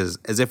phrases,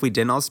 as if we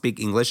didn't all speak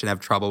English and have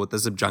trouble with the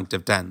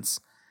subjunctive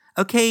tense.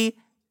 Okay,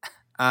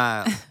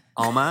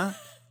 Alma,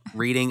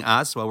 reading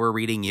us while we're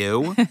reading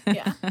you.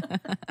 Yeah.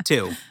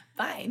 2,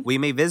 Fine. we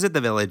may visit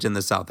the village in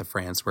the south of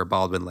France where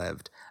Baldwin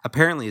lived.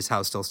 Apparently his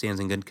house still stands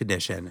in good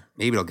condition.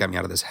 Maybe it'll get me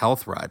out of this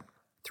health rut.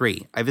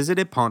 3, I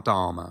visited Pont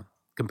d'Alma.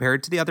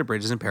 Compared to the other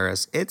bridges in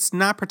Paris, it's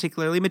not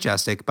particularly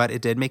majestic, but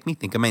it did make me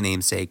think of my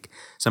namesake,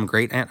 some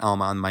great Aunt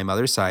Alma on my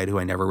mother's side who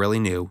I never really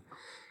knew.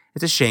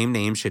 It's a shame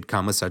names should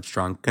come with such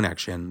strong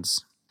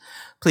connections.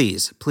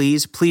 Please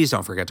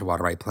don't forget to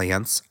water my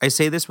plants. I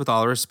say this with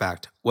all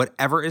respect.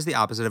 Whatever is the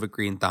opposite of a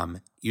green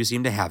thumb, you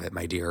seem to have it,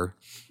 my dear.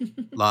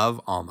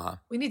 Love,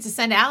 Alma. We need to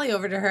send Allie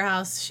over to her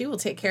house. She will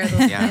take care of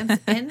those plants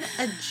in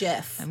a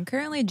jiff. I'm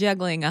currently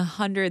juggling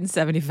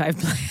 175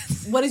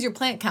 plants. What is your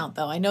plant count,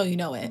 though? I know you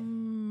know it.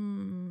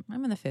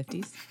 I'm in the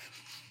 50s.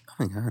 Oh,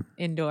 my God.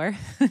 Indoor.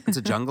 It's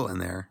a jungle in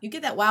there. You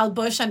get that wild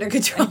bush under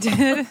control.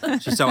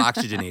 She's so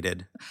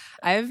oxygenated.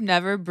 I've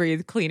never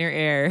breathed cleaner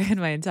air in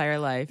my entire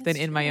life than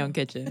in my own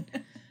kitchen.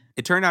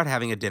 It turned out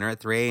having a dinner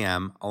at 3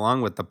 a.m.,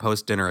 along with the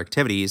post-dinner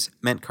activities,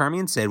 meant Carmi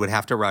and Sid would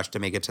have to rush to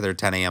make it to their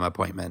 10 a.m.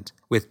 appointment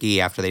with Guy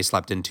after they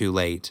slept in too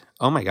late.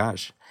 Oh my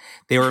gosh.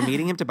 They were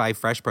meeting him to buy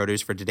fresh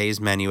produce for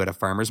today's menu at a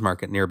farmer's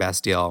market near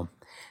Bastille.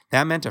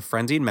 That meant a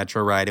frenzied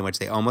metro ride in which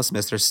they almost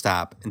missed their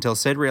stop until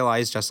Sid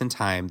realized just in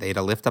time they had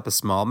to lift up a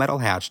small metal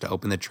hatch to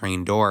open the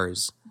train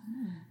doors.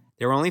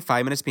 They were only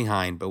 5 minutes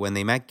behind, but when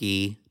they met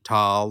Guy,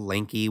 tall,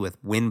 lanky,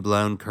 with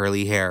wind-blown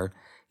curly hair,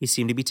 he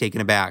seemed to be taken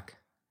aback.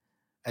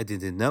 I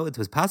didn't know it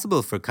was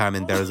possible for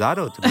Carmen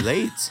Berzado to be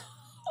late.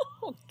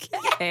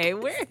 Okay,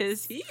 where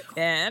has he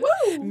been,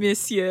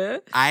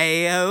 monsieur?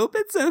 I hope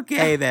it's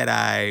okay that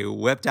I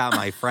whipped out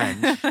my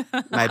French,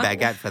 my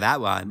baguette for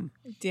that one.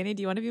 Danny,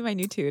 do you want to be my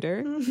new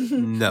tutor?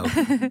 No,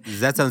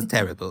 that sounds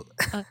terrible.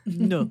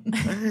 No.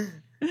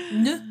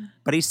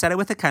 But he said it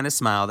with a kind of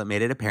smile that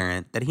made it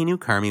apparent that he knew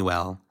Carmi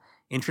well.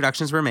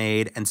 Introductions were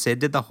made, and Sid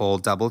did the whole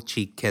double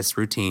cheek kiss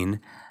routine.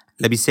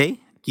 Le baiser,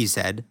 he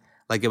said,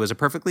 like it was a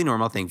perfectly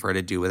normal thing for her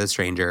to do with a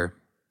stranger.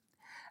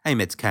 I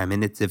met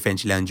Carmen at the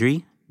French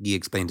Laundry, Guy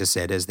explained to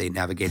Sid as they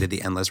navigated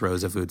the endless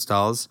rows of food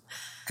stalls.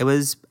 I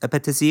was a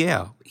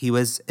pâtissier. He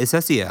was a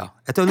saucier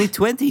at only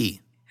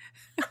 20.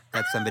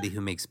 That's somebody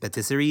who makes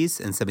patisseries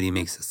and somebody who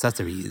makes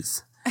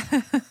sauceries.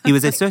 He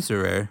was a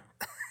sorcerer.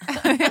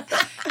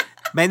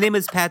 My name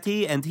is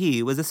Patty, and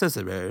he was a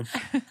sorcerer.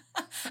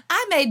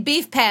 I made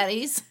beef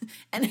patties,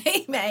 and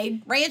he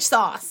made ranch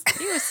sauce.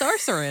 You were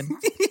sorcering.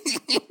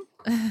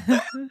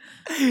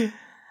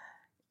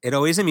 It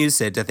always amused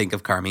Sid to think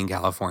of Carmi in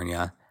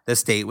California. The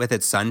state with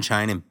its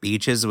sunshine and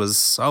beaches was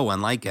so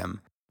unlike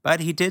him. But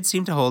he did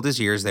seem to hold his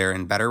years there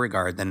in better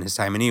regard than his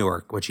time in New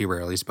York, which he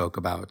rarely spoke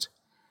about.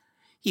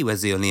 He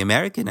was the only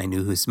American I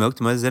knew who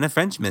smoked more than a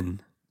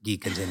Frenchman, Guy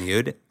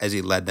continued, as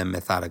he led them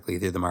methodically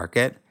through the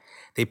market.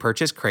 They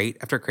purchased crate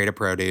after crate of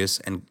produce,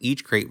 and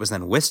each crate was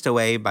then whisked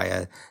away by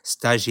a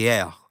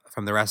stagiaire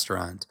from the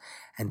restaurant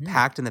and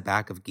packed in the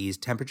back of Guy's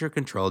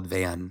temperature-controlled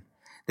van.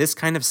 This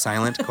kind of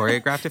silent,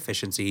 choreographed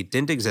efficiency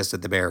didn't exist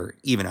at the Bear,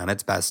 even on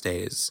its best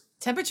days.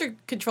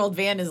 Temperature-controlled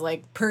van is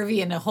like pervy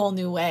in a whole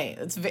new way.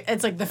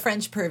 It's like the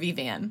French pervy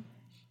van.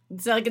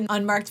 It's not like an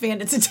unmarked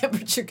van. It's a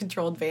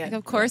temperature-controlled van. Like,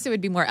 of course, it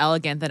would be more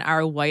elegant than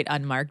our white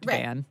unmarked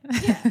van.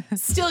 Yeah.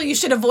 Still, you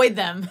should avoid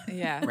them.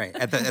 Yeah. Right.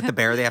 At the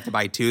Bear, they have to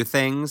buy two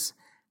things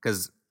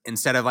because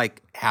instead of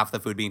like half the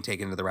food being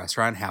taken to the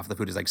restaurant, half the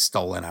food is like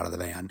stolen out of the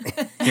van.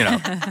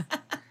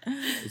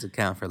 It's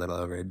account for a little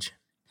overage.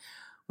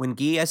 When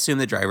Guy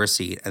assumed the driver's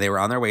seat and they were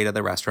on their way to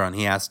the restaurant,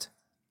 he asked,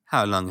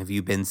 "How long have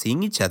you been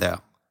seeing each other?"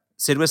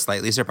 Sid was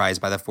slightly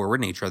surprised by the forward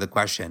nature of the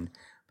question.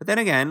 But then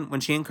again,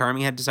 when she and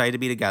Carmi had decided to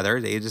be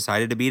together, they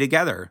decided to be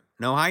together.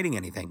 No hiding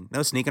anything.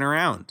 No sneaking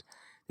around.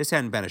 This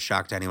hadn't been a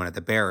shock to anyone at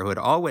the Bear, who had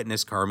all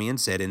witnessed Carmi and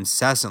Sid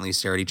incessantly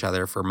stare at each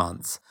other for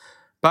months.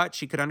 But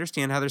she could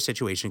understand how their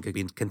situation could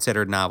be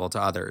considered novel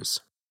to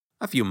others.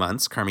 "A few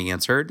months," Carmi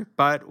answered,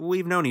 "but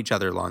we've known each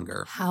other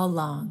longer." How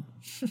long?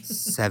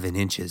 7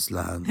 inches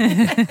long.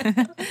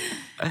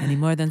 Any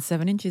more than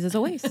 7 inches is a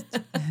waste.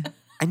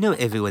 "I know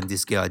everyone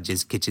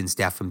discourages kitchen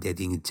staff from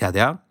dating each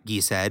other," Guy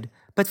said.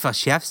 "But for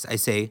chefs, I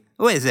say,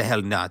 why the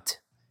hell not?"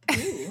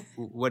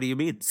 "What do you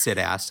mean?" Sid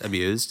asked,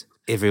 amused.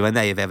 "Everyone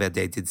I have ever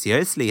dated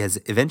seriously has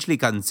eventually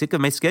gotten sick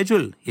of my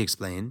schedule," he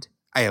explained.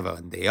 "I have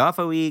 1 day off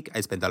a week.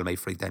 I spend all my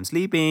free time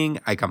sleeping.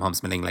 I come home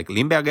smelling like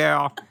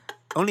Limburger.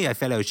 Only a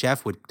fellow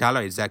chef would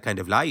tolerate that kind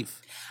of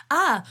life."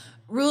 Ah,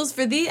 rules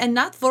for thee and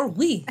not for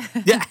we.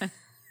 Yeah.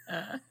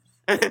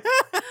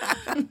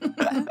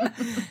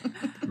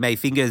 "My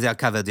fingers are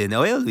covered in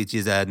oil, which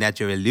is a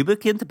natural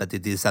lubricant, but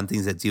it is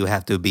something that you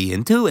have to be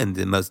into, and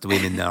most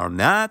women are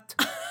not.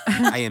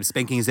 I am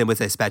spanking them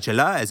with a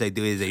spatula, as I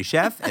do as a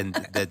chef, and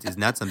that is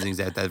not something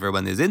that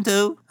everyone is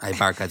into. I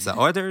bark at the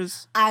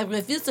orders. I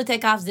refuse to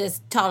take off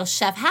this tall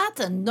chef hat,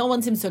 and no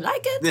one seems to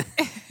like it.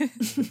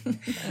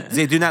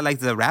 They do not like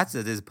the rat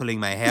that is pulling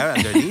my hair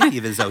underneath,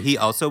 even though he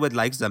also would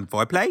like some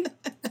foreplay.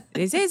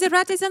 They say the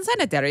rat is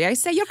unsanitary. I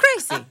say you're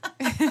crazy.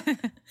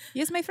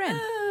 Yes, my friend.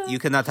 You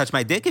cannot touch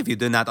my dick if you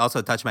do not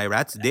also touch my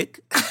rat's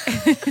dick."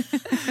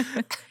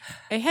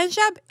 A hand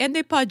job and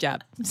a paw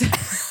job.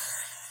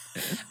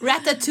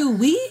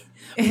 Ratatouille?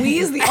 We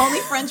is the only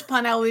French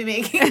pun I'll be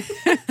making.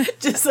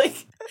 Just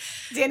like,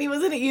 Danny,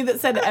 wasn't it you that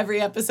said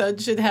every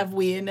episode should have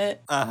we in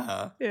it?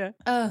 Uh-huh. Yeah.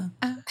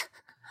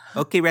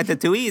 "Okay,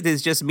 Ratatouille, it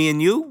is just me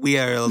and you. We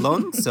are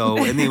alone, so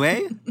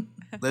anyway,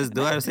 let's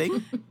do our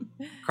thing."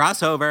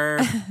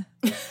 Crossover.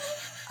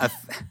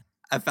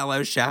 A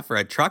fellow chef or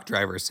a truck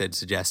driver, Sid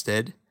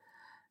suggested.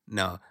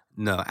 No,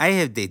 I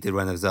have dated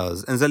one of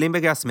those, and the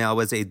Limburger smell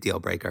was a deal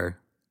breaker.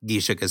 Guy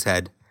shook his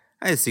head.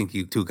 "I think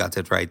you two got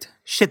it right.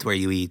 Shit where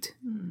you eat."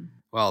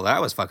 "Well,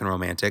 that was fucking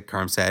romantic,"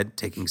 Carm said,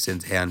 taking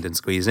Sid's hand and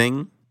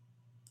squeezing.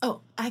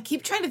 Oh, I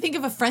keep trying to think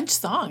of a French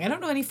song. I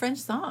don't know any French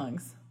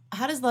songs.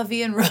 How does La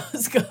Vie en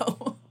Rose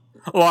go?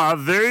 La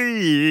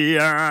vie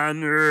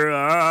en rose.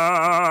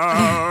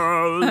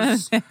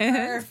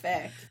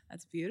 Perfect.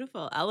 That's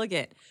beautiful.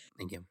 Elegant.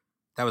 Thank you.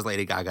 That was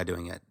Lady Gaga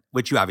doing it,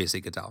 which you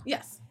obviously could tell.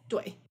 Yes,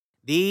 doy.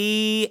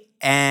 The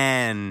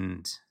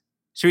end.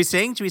 Should we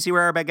sing? Should we see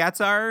where our baguettes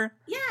are?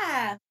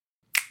 Yeah.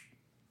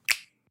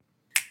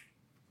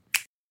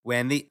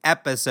 When the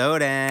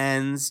episode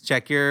ends,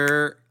 check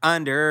your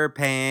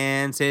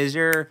underpants. Is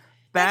your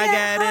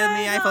baguette in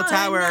the Eiffel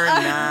Tower or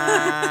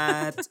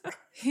not?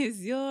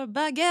 Is your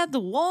baguette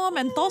warm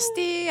and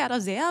toasty out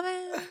of the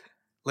oven?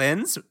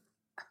 Linz,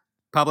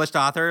 published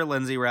author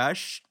Lindsay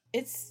Rush.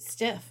 It's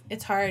stiff.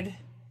 It's hard.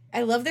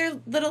 I love their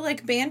little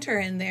like banter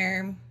in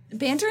their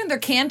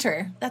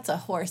canter. That's a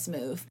horse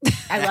move.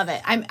 I love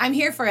it. I'm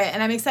here for it,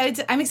 and I'm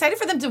excited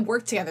for them to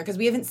work together because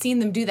we haven't seen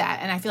them do that,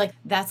 and I feel like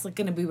that's like,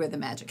 going to be where the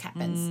magic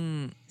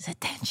happens. The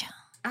tension.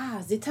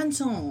 The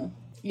tension.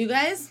 You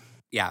guys?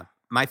 Yeah,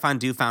 my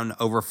fondue fountain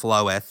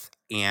overfloweth,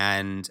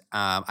 and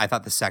I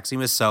thought the sex scene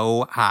was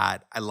so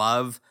hot. I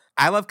love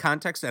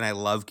context and I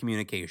love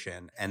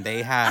communication, and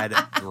they had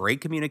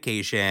great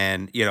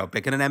communication.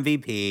 Picking an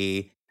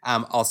MVP.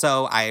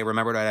 Also, I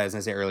remembered what I was going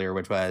to say earlier,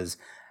 which was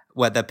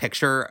what the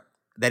picture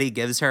that he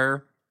gives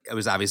her. It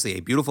was obviously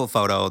a beautiful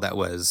photo that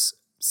was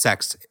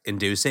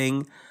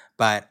sex-inducing.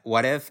 But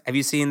what if, have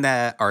you seen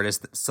the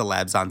artist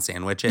celebs on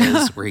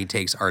sandwiches where he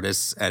takes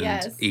artists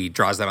and he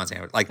draws them on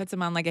sandwiches? Like, puts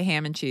them on like a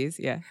ham and cheese,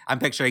 yeah. I'm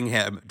picturing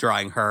him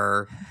drawing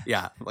her,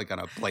 like on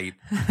a plate,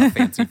 a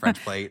fancy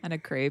French plate. On a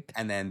crepe.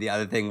 And then the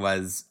other thing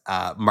was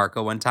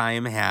Marco one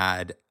time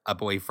had a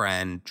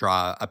boyfriend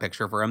draw a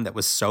picture for him that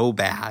was so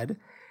bad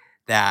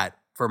that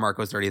for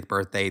Marco's 30th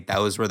birthday,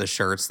 those were the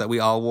shirts that we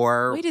all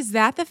wore. Wait, is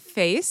that the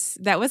face?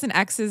 That was an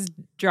ex's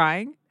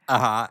drawing?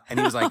 And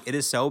he was like, it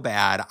is so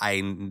bad.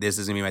 This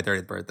is going to be my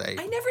 30th birthday.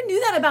 I never knew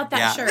that about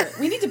that shirt.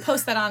 We need to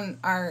post that on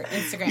our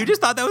Instagram. You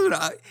just thought that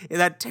was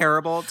that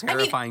terrible,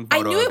 terrifying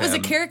photo I knew of it was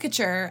him. a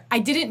caricature. I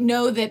didn't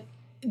know that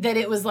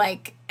it was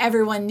like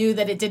everyone knew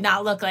that it did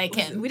not look like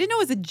him. We didn't know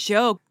it was a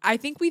joke. I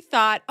think we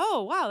thought,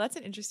 oh, wow, that's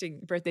an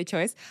interesting birthday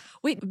choice.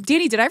 Wait,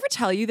 Danny, did I ever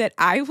tell you that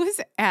I was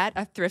at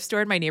a thrift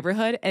store in my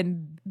neighborhood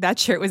and that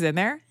shirt was in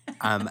there?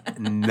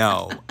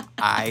 No.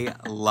 I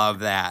love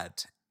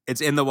that.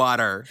 It's in the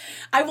water.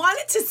 I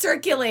wanted to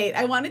circulate.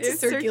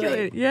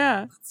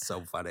 Yeah. It's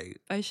so funny.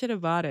 I should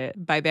have bought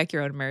it. Buy back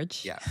your own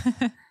merch. Yeah.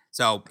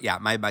 So, yeah,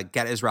 my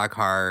baguette is rock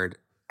hard.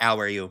 Al,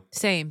 where are you?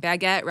 Same.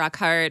 Baguette, rock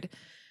hard.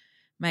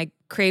 My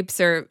crepes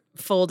are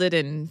folded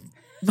and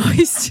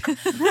moist.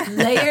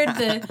 Layered.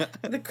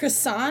 The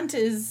croissant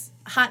is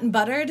hot and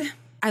buttered.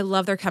 I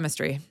love their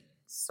chemistry.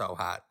 So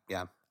hot.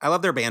 Yeah. I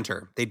love their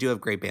banter. They do have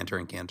great banter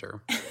and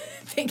canter.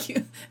 Thank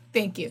you.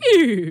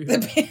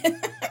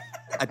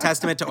 A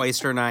testament to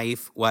Oyster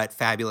Knife. What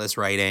fabulous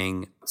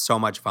writing. So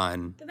much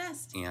fun. The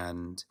best.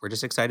 And we're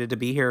just excited to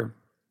be here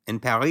in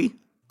Paris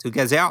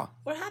together.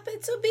 We're happy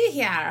to be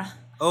here.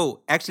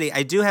 Oh, actually,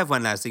 I do have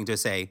one last thing to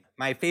say.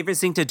 My favorite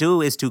thing to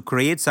do is to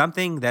create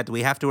something that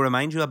we have to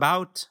remind you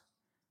about.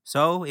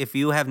 So if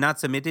you have not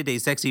submitted a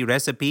sexy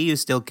recipe, you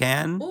still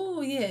can.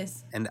 Oh,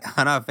 yes. And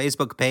on our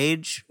Facebook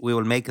page, we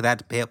will make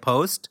that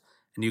post,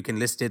 and you can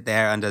list it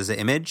there under the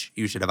image.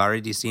 You should have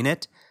already seen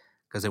it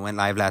because it went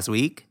live last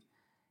week.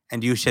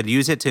 And you should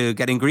use it to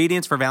get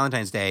ingredients for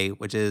Valentine's Day,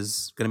 which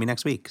is going to be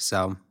next week.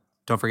 So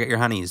don't forget your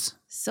honeys.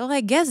 So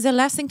I guess the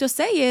last thing to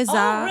say is... Au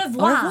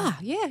revoir. Au revoir.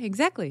 Yeah,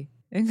 exactly.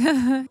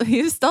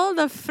 You stole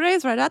the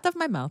phrase right out of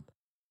my mouth.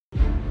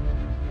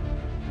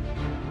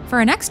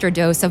 For an extra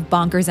dose of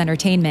bonkers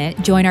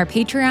entertainment, join our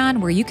Patreon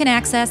where you can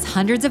access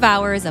hundreds of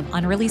hours of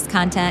unreleased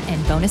content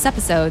and bonus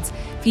episodes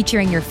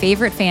featuring your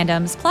favorite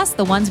fandoms, plus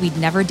the ones we'd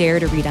never dare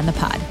to read on the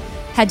pod.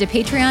 Head to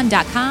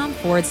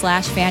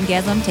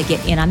patreon.com/fangasm to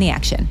get in on the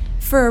action.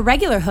 For a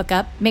regular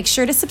hookup, make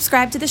sure to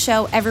subscribe to the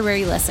show everywhere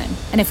you listen.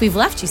 And if we've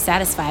left you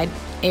satisfied,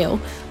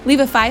 leave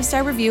a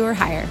 5-star review or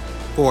higher.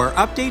 For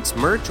updates,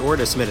 merch, or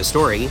to submit a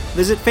story,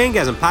 visit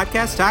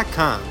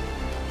fangasmpodcast.com.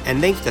 And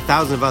thanks to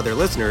thousands of other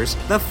listeners,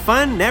 the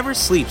fun never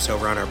sleeps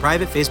over on our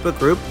private Facebook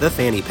group, The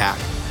Fanny Pack.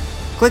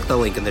 Click the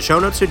link in the show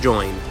notes to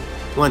join.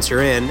 Once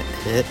you're in,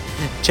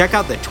 check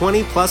out the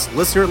 20-plus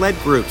listener-led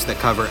groups that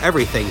cover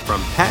everything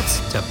from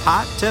pets to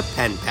pot to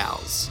pen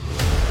pals.